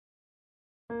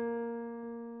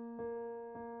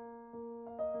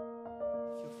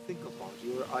think about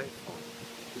your iPhone.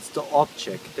 It's the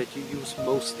object that you use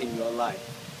most in your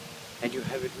life. And you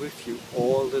have it with you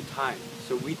all the time.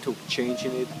 So we took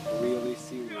changing it really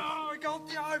seriously. No, I got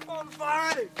the iPhone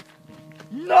 5!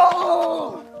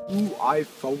 No! New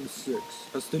iPhone 6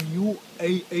 has the new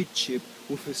A8 chip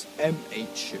with its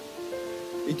M8 chip.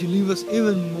 It delivers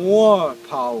even more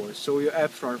power, so your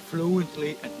apps run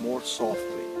fluently and more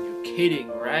softly. You're kidding,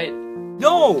 right?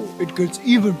 No! It gets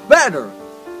even better!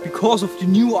 Because of the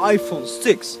new iPhone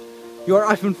 6, your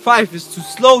iPhone 5 is too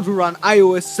slow to run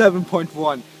iOS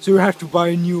 7.1, so you have to buy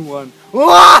a new one.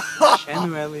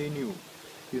 Generally new.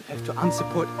 You have to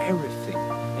unsupport everything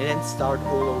and then start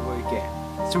all over again.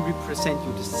 So we present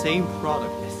you the same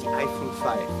product as the iPhone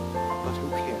 5. But who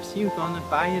cares? You're gonna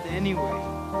buy it anyway.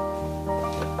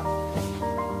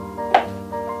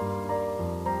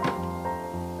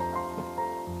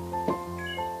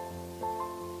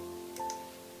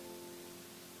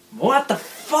 What the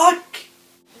fuck?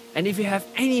 And if you have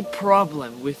any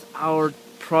problem with our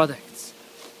products,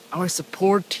 our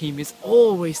support team is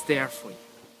always there for you.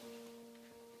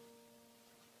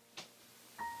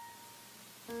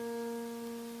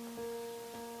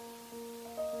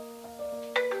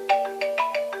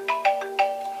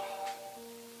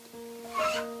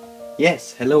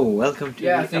 Yes, hello, welcome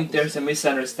to I think there's a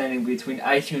misunderstanding between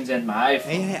iTunes and my iPhone.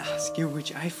 May I ask you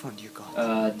which iPhone you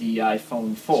got? The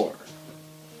iPhone 4.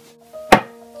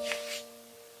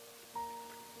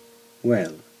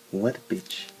 Well, what a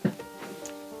bitch.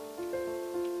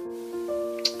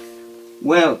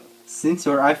 Well, since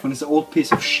your iPhone is an old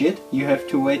piece of shit, you have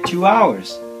to wait 2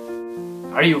 hours.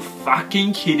 Are you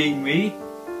fucking kidding me?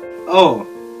 Oh,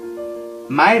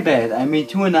 my bad, I mean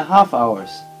 2.5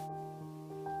 hours.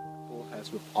 Apple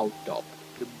has without doubt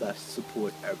the best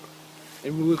support ever.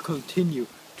 And we will continue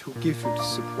to give you the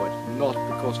support, not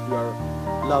because we are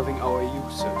loving our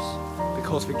users,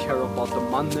 because we care about the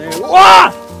money.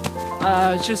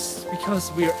 Just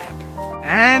because we're Apple.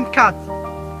 And cut!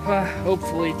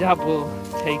 Hopefully that will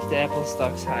take the Apple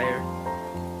stocks higher.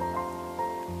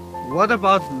 What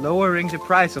about lowering the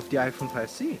price of the iPhone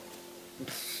 5C?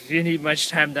 You need much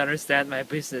time to understand my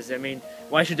business. I mean,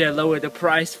 why should I lower the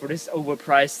price for this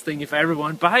overpriced thing if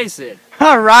everyone buys it?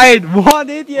 Alright, what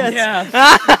idiots! Yeah.